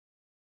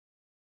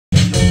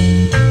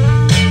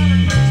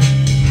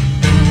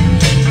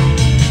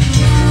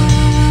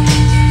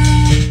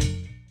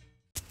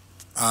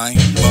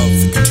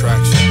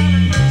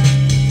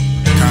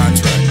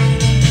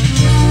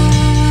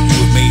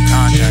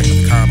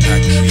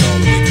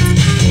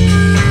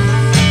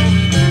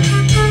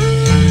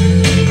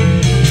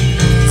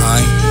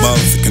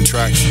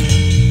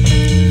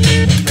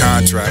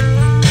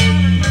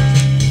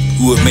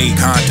who have made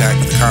contact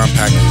with the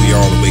compact, and we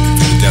all awaken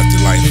from the death to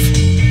life.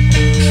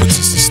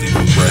 Puts us to sleep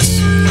with rest.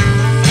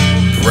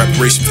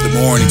 Preparation for the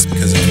mornings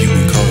because of you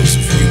and colors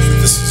of you, for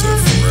this is a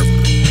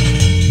forever.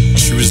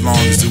 True as long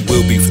as it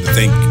will be for the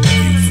thank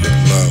you for the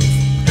love.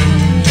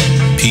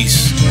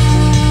 Peace.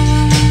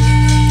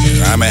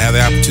 And I may have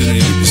the opportunity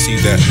to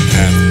receive that and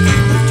have to be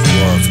what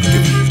you are,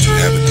 forgiving what you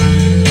haven't.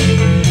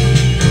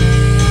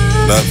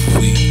 Love,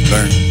 we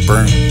learn,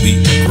 burn,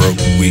 we grow,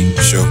 we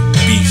show,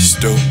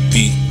 bestow,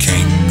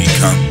 became,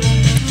 become.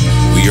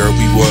 We are,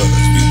 we was,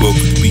 we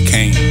woke, we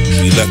came,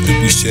 we left it,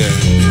 we shared,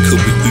 we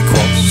could, we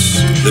cross.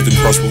 Living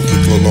crossroads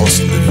with the lost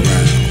and live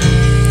around.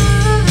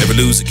 Never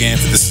lose again,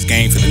 for this is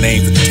game, for the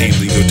name, for the tame,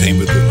 leave your tame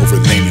with the over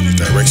the name and the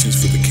directions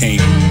for the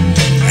cane.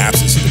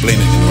 Absence of the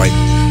blaming and the light.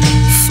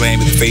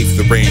 Flame of the faith of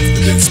the brain, for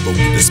the then spoke,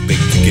 the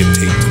spake, to give,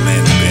 take, to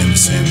land, the bend, the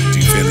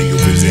sanity, feeling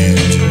over his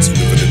engines, and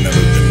with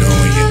another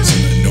annoyance,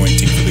 and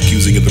anointing for the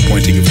accusing of the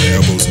pointing of the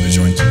elbows and the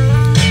joints.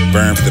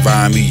 Burn for the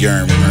vine, we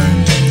yearn, earn.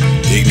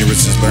 The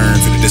ignorance is learned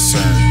for the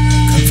discern.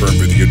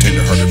 Confirm for your tender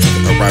hearted for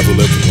the arrival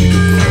of the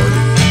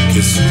departed.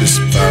 Kiss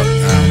this about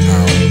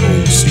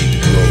old seed to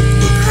grow.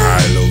 Look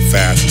high, low,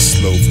 fast, and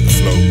slow for the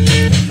flow.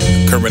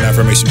 Current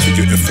affirmation for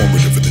your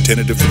informative, for the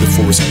tentative, for the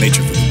forest and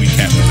nature, for the we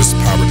can't with this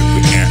power that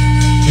we can't.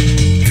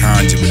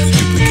 Conjure with the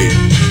duplicate.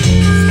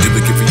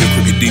 Duplicate for your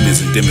crooked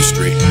demons and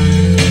demonstrate.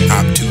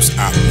 Obtuse,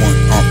 op one,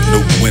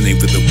 no winning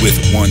for the with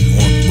one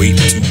on wait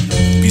to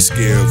be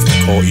scared for the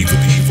call evil,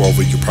 the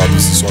evolving your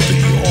problems and sought the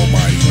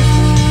almighty.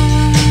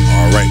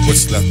 Alright,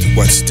 what's left?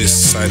 What's this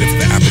cider for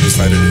the apple, the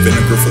cider, the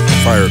vinegar for the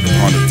fire,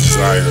 upon the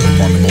desire,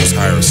 upon the most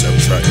higher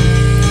self-track.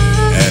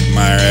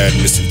 Admire,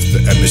 admission for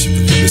the admission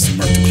for the listen,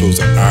 mark to close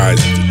our eyes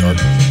into dark.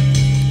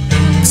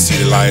 See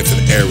the light for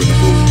the air with the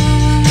bully.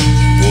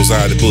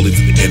 Bullseye, the bully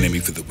for the enemy,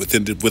 for the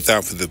within, the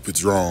without, for the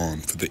withdrawn,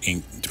 for the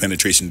ink,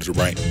 penetration to the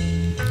right.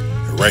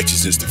 The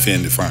righteousness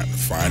defend, define, the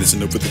finest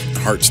and over the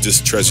heart's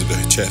this treasure, the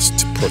chest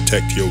to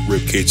protect your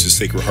rib cage, the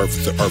sacred heart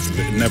for the earth, for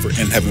the never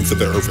in heaven for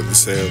the earth of the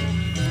sail.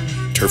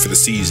 Turf for the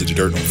seas and the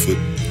dirt on foot.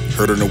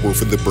 Heard or no word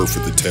for the birth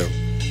of the tale.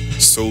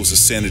 Souls of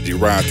sanity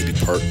ride to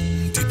depart.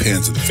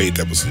 Depends on the faith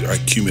that was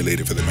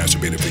accumulated for the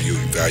masturbated for you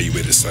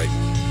evaluated sight.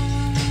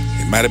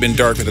 It might have been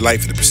dark for the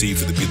light for the perceived,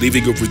 for the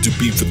believing over to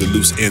be for the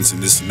loose ends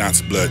and this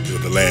knot's blood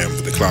of the lamb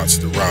for the clots,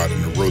 the rod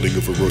and the rolling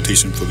of a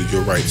rotation for the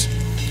your rights.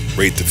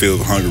 Rate to fill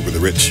the hunger with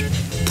the rich.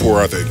 Pour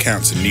out the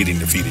accounts and needing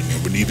the feeding you.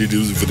 But needed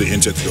to do for the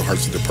inject your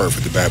hearts to depart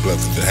for the bad blood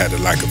for the had a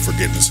lack of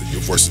forgiveness of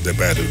your forces that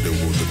bad of the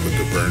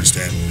burn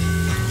stand.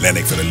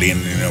 Landing for the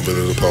leaning over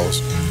the pause.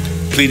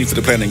 Pleading for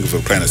the planning of the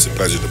planets and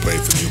pleasure to play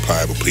for the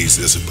pliable please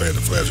this and plan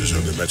the pleasures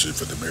of the message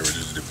for the marriage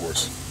and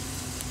divorce.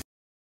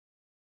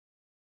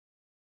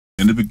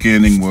 In the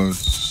beginning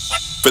was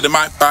for the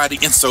mind, body,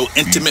 and so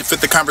intimate for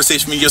the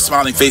conversation with your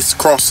smiling face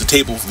across the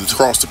table,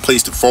 across the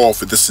place to fall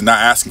for this and not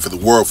asking for the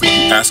world, for you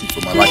asking for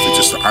my life, and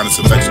just the honest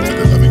affection for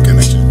the loving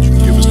connection you can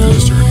give us through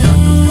this journey. I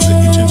know the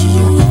intentions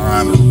are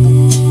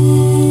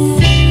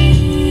honorable,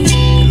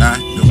 and I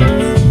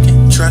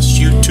know trust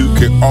you to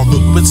care all the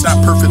it's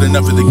not perfect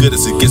enough for the good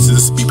as it gets to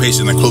this. Be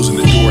patient, I'm closing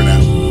the door now.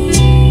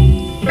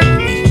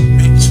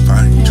 Makes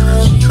fine,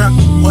 trust, truck,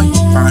 white,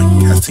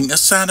 fine, casting a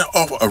sign of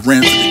all around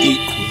for the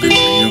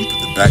equilibrium, for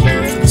the back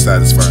door, for the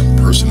satisfying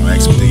personal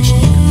expectation.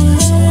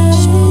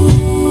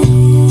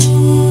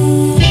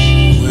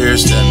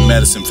 Where's that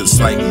medicine for the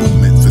slight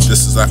movement? For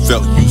this as I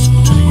felt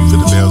useful to you, for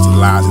the veils of the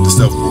lies and the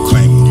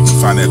self-proclaimed. You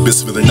can find that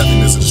abyss for the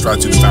nothingness and strive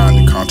to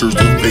define the contours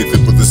of the faith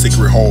for the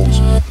sacred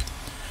halls.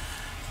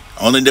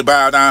 Only to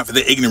bow down for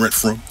the ignorant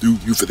from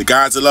you, for the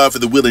gods of love, for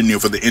the willing you,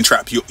 for the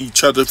entrap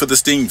each other, for the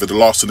sting, for the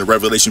lost and the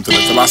revelation, for the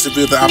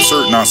philosophy of the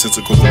absurd,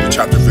 nonsensical, for the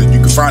chapter, for you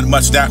can find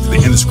much that for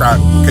the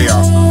indescribable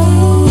chaos.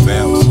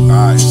 Veils,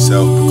 I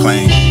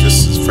self-proclaim,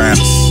 this is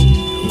fantasy,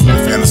 the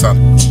fantasy,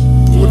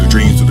 for the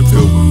dreams of the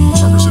field,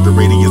 purpose of the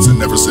radiance, and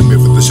never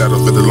submit for the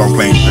shadow, for the long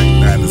plain,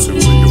 madness, for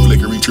your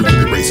flickering truth,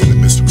 and erasing the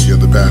mystery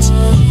of the past.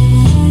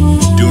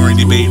 During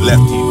debate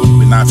left you,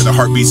 but not for the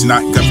heartbeats,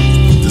 not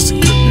governed, this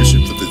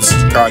cognition, for the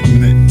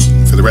cognate,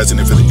 for the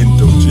resonant, for the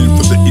indulgent,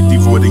 for the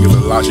devoiding of the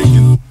logic.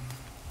 And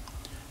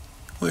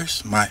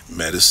where's my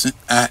medicine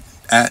at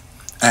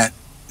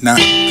not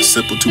a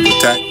simple to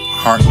attack,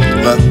 heart,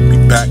 love, be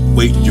back,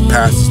 wait, your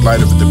past is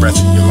lighter for the breath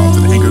in your lungs,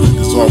 for the anger to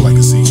dissolve like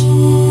a sea.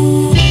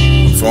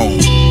 Foam,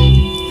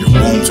 your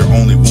wounds are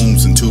only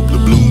wounds and tube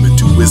of bloom and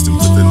to wisdom,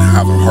 for then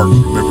have a heart,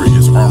 remembering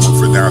his armor,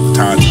 for now the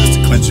time just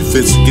to clench your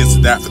fists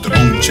against that, for the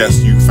own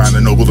chest, you find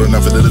a noble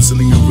enough, for the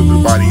listening over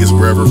the body is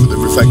wherever, for the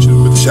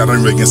reflection, with the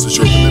shadowing against the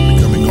shore, for the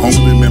becoming a home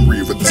of the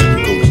memory, for the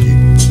sacred golden key.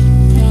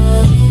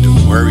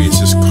 Don't worry, it's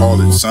just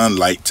call it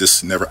sunlight,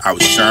 just never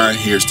outshine.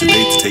 Here's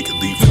today to take a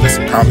leave, for this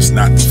promise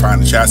not to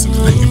find the chasm,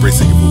 for the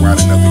embracing of a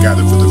wide enough to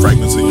gather, for the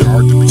fragments of your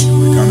heart to be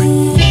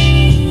becoming.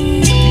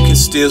 You can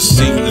still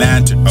see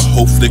lantern, a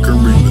hope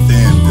flickering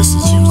within. This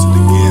is use it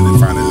again and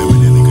find a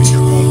illuminating in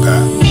your own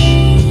path.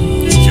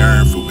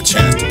 Yearn for a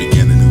chance to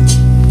begin anew.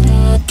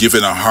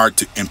 Given a heart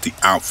to empty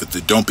out for the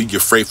don't be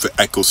afraid for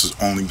echoes is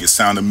only a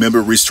sound of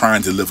memories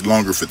trying to live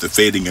longer for the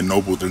fading and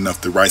noble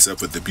enough to rise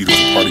up with the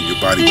beautiful part of your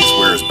body is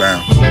where it's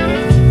bound.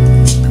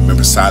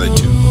 Remember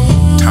solitude,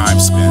 time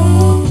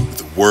spent.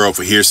 The world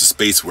for here's a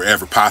space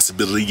wherever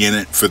possibility in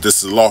it. For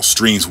this is lost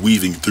streams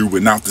weaving through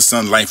without the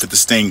sunlight for the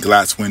stained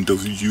glass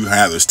windows you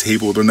have is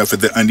tabled enough for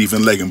the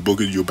uneven leg and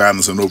booger you're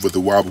balancing over the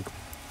wobble.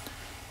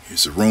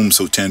 Here's a room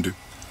so tender.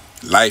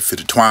 Life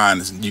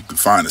intertwined, and you can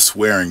find a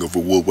swearing over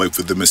wood wait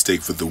for the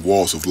mistake for the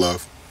walls of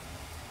love.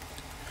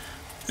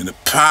 In the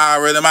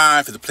power of the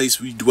mind for the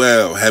place we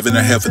dwell, heaven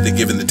or hell for the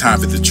giving the time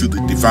for the truly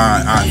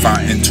divine. I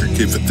find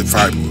intricate for the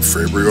fiber,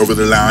 forever over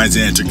the lines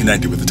and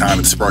interconnected with the time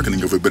and the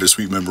sparkling of a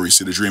bittersweet memory.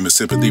 See the dream of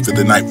sympathy for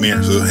the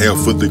nightmares of hell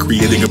for the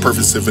creating a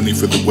perfect symphony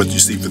for the what you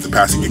see for the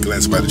passing a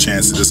glance by the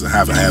chance to just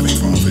have a having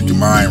fun for your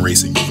mind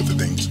racing over the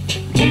things.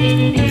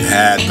 You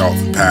had thought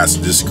for the past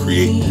to just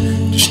create,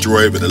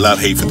 destroy, but the love,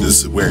 hate for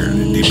this aware.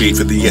 Debate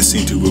for the yes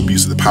seem to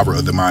abuse of the power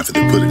of the mind for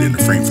the put it in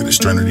the frame for the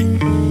serenity.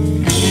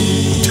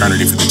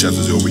 Eternity for the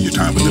justice over your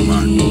time with the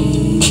mind.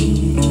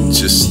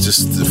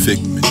 Just the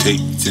figment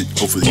take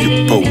over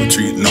your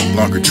poetry. No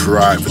longer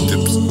try for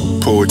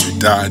the poetry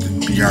died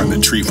beyond the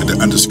tree for the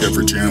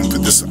undiscovered gem for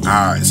this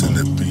eyes and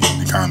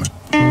the common.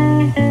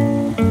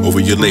 Over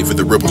your lake for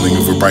the rippling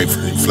of a bright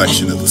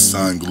reflection of the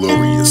sun,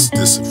 glorious.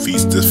 This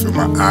feast, this for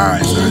my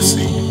eyes I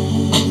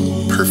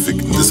see.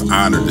 Perfect in this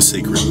honor, the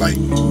sacred light.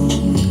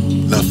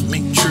 Love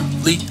me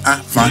truly,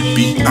 I find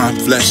beyond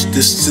flesh.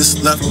 This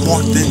is love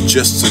more than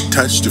just a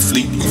touch, the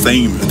fleeting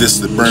flame. This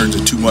that burns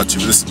too much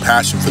of this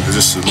passion for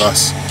this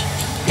lust.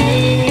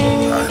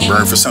 I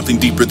burn for something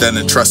deeper than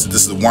a trust.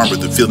 This is the warmth,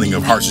 the feeling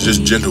of hearts,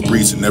 just gentle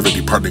breeze and never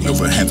departing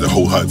of a hands, a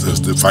whole heart. This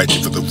the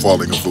fighting for the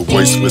falling of a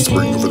voice,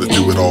 whispering over the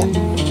through it all.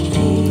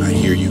 I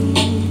hear you.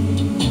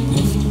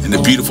 In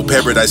the beautiful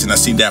paradise, and I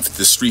see down for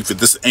the street, for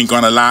this ain't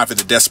gonna lie for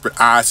the desperate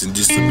eyes, and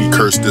just to be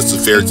cursed, this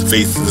affair to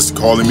face, this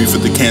calling me for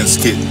the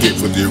cancer get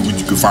for the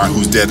you can find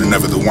who's dead and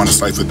never the one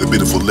that's life for the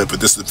beautiful lip, but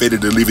this the fate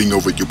of the leaving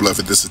over your blood,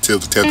 for this is till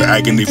to tell the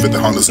agony for the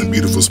harmless and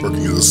beautiful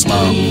smirking of the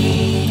smile.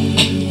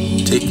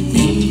 Take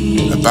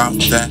me about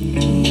that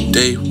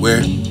day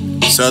where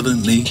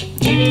suddenly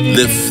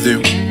lift their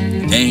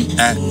aim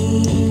at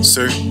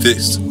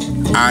surface,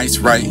 eyes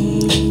right,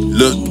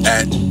 look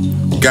at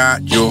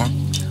God, your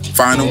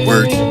final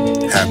word,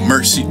 have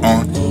mercy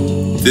on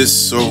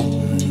this soul.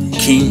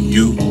 King,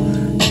 you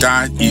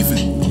died,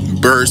 even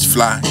birds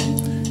fly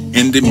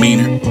in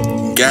demeanor,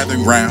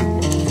 gathering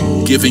round,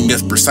 giving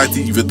us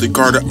precisely even the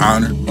guard of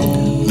honor.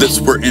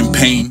 Lips were in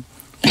pain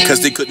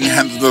because they couldn't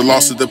handle the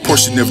loss of the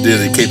portion of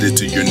dedicated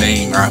to your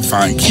name. I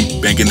find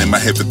keep banging in my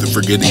head for the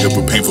forgetting of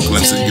a painful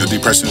glimpse of your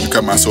depression to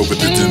cut my soul, but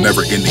it's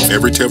never ending.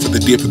 Every tale for the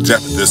deep of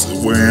depth of this,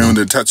 wearing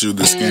the touch of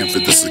the skin for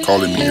this is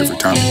calling me every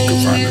time you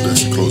can find it.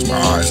 Let's close my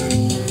eyes and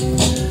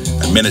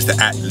a minute to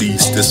at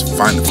least this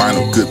find the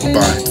final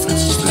goodbye.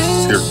 This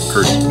here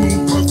curtain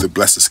moon of the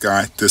blessed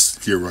sky. This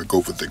here I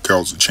go for the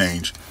calls of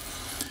change.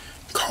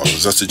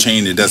 Calls us to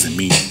change, it doesn't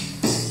mean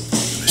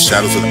the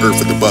shadows of the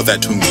earth and above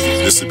that tomb.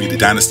 This will be the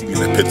dynasty in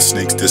the pit of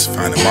snakes. This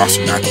find a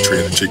monster, not the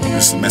trail of chicken.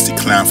 This is a messy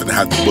clown for the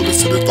hot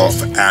bullets to the thought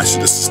for ash.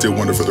 This is still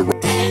wonder for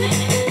the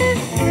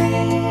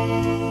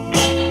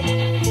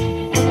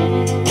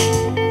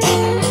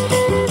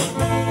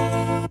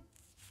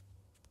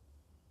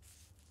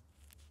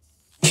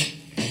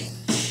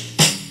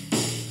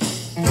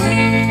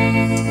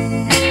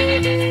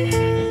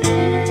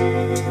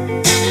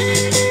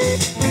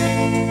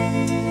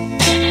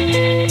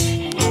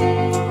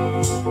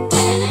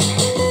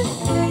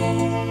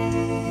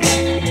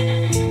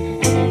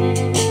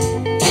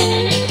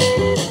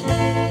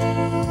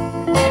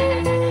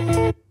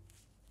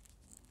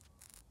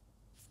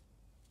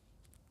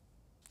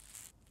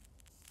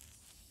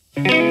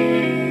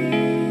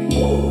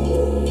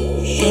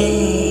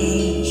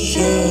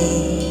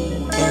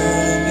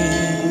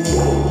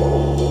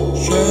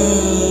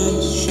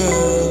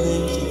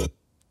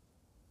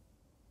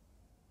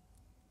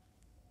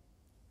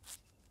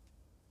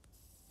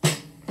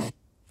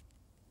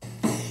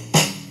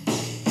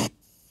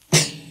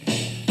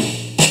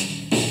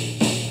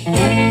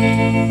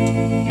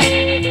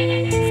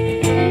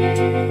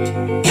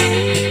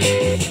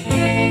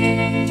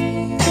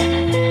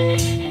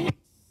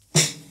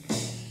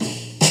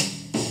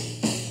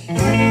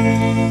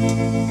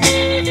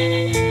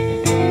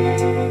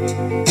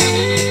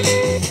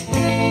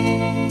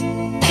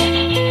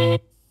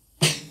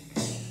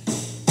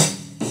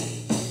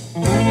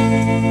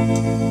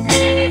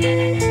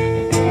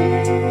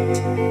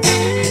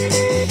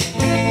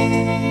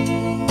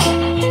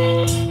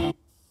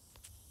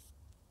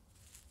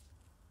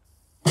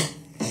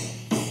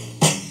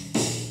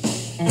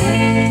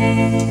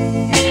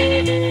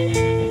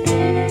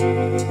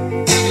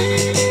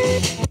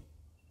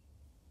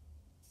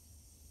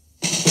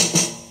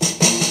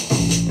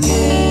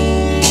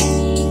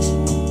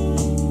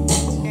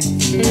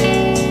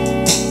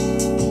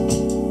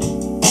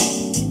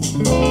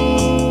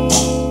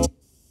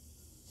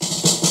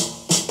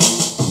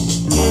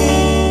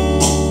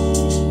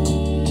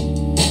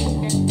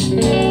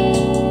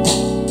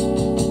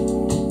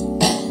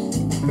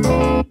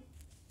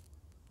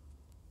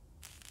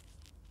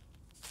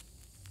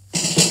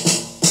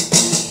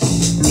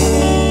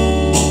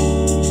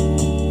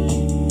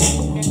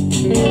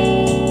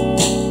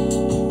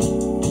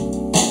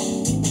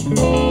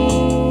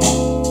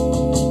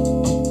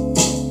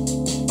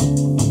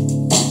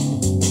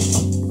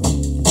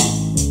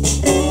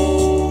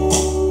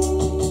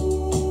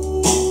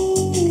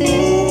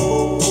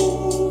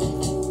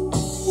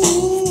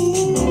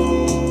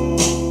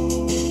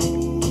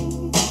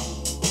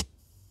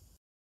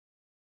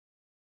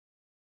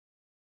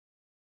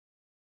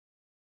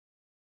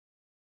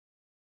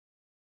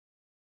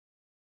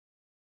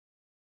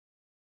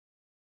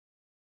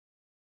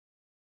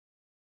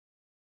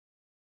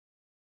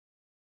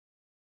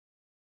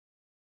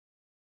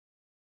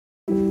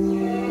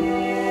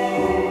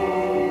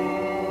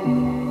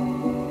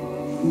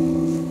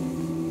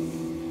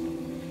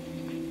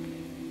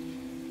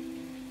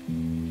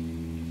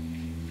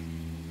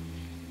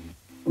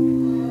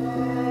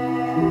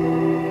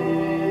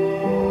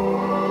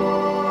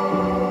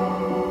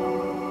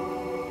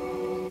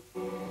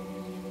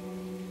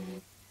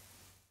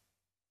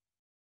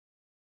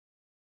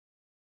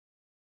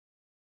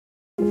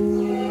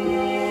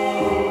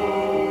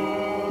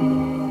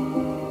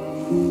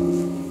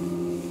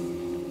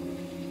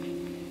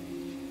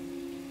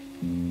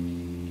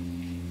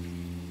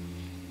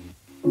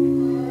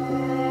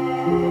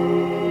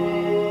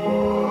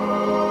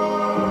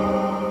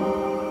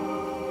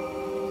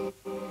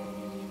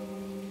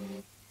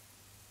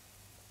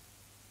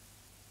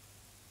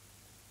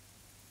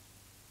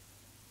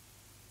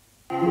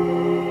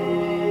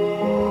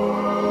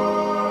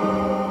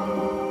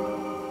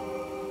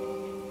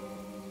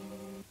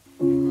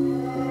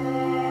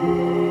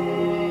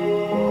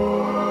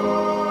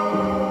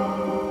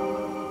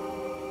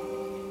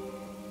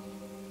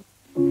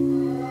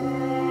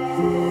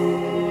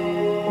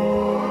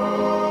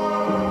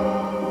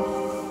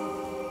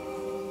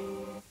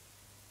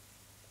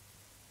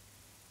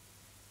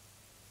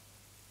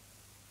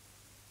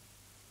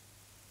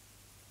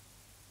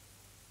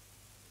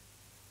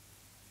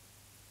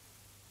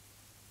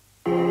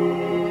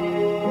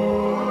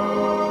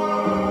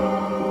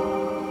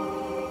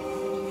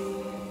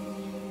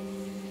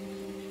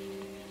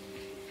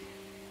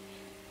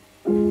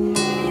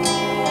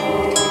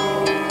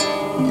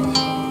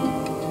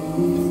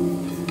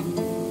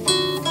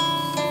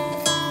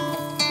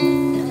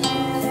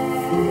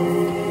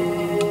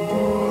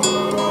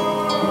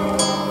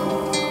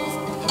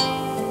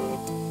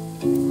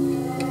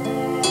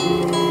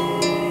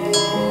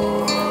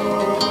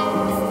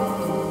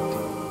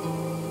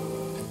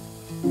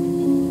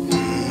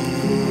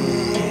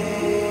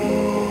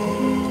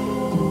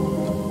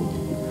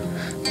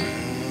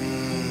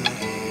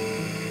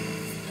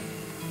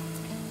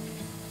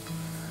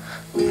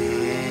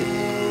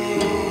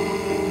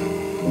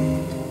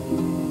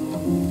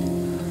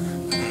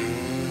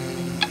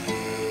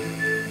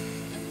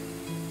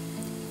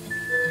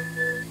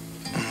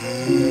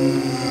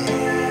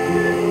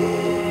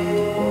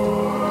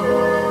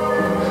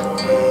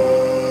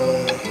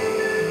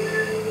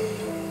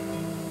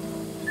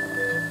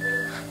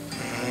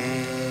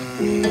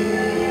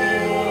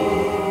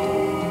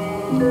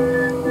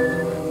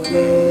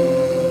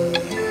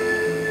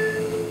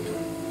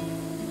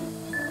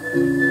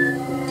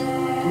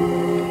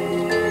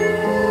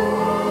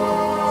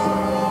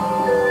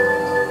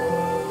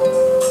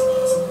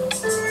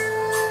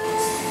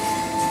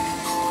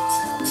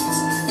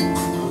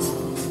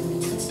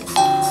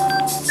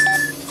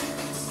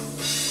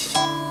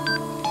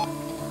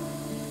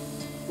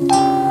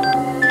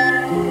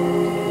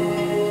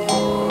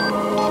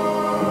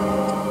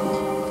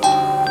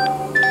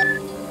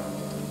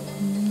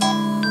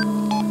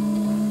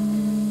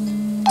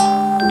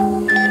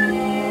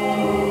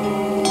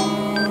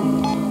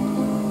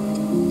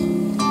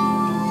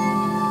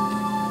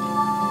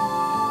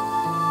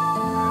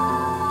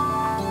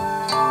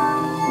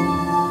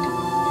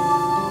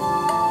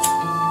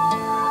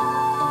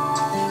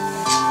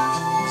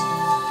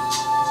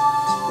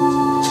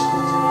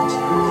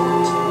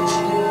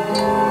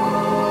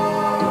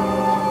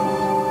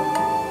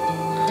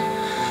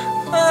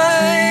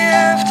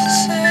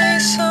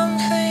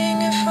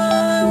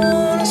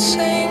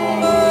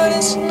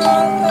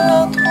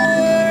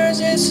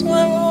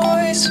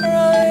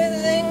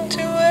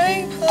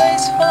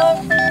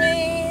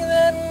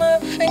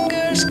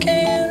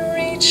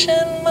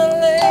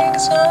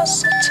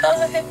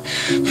tired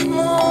from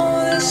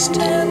all this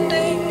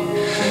standing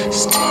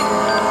still,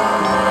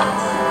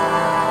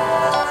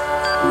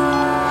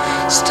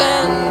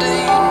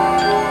 standing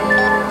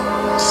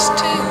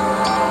still.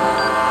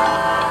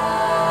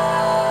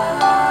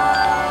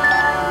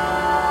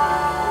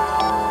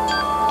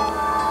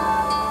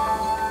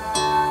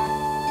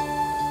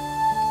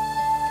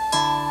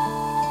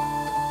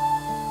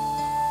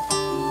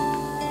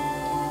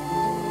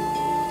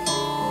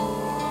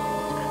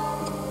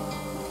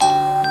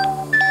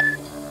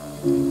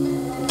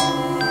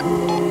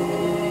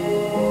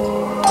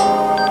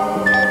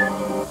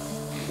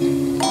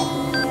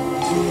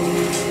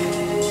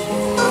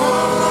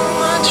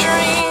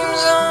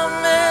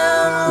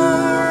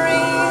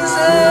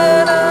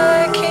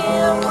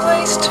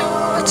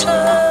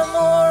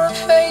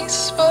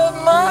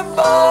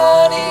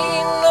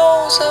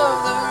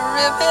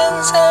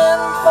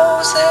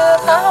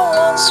 That I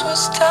once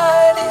was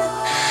tied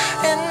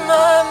in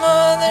my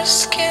mother's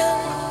skin,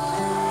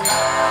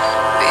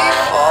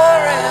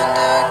 before and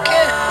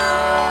again,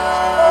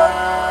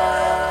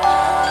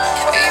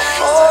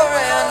 before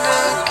and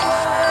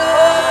again,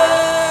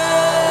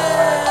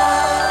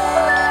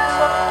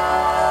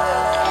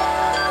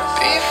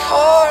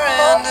 before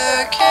and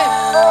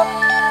again.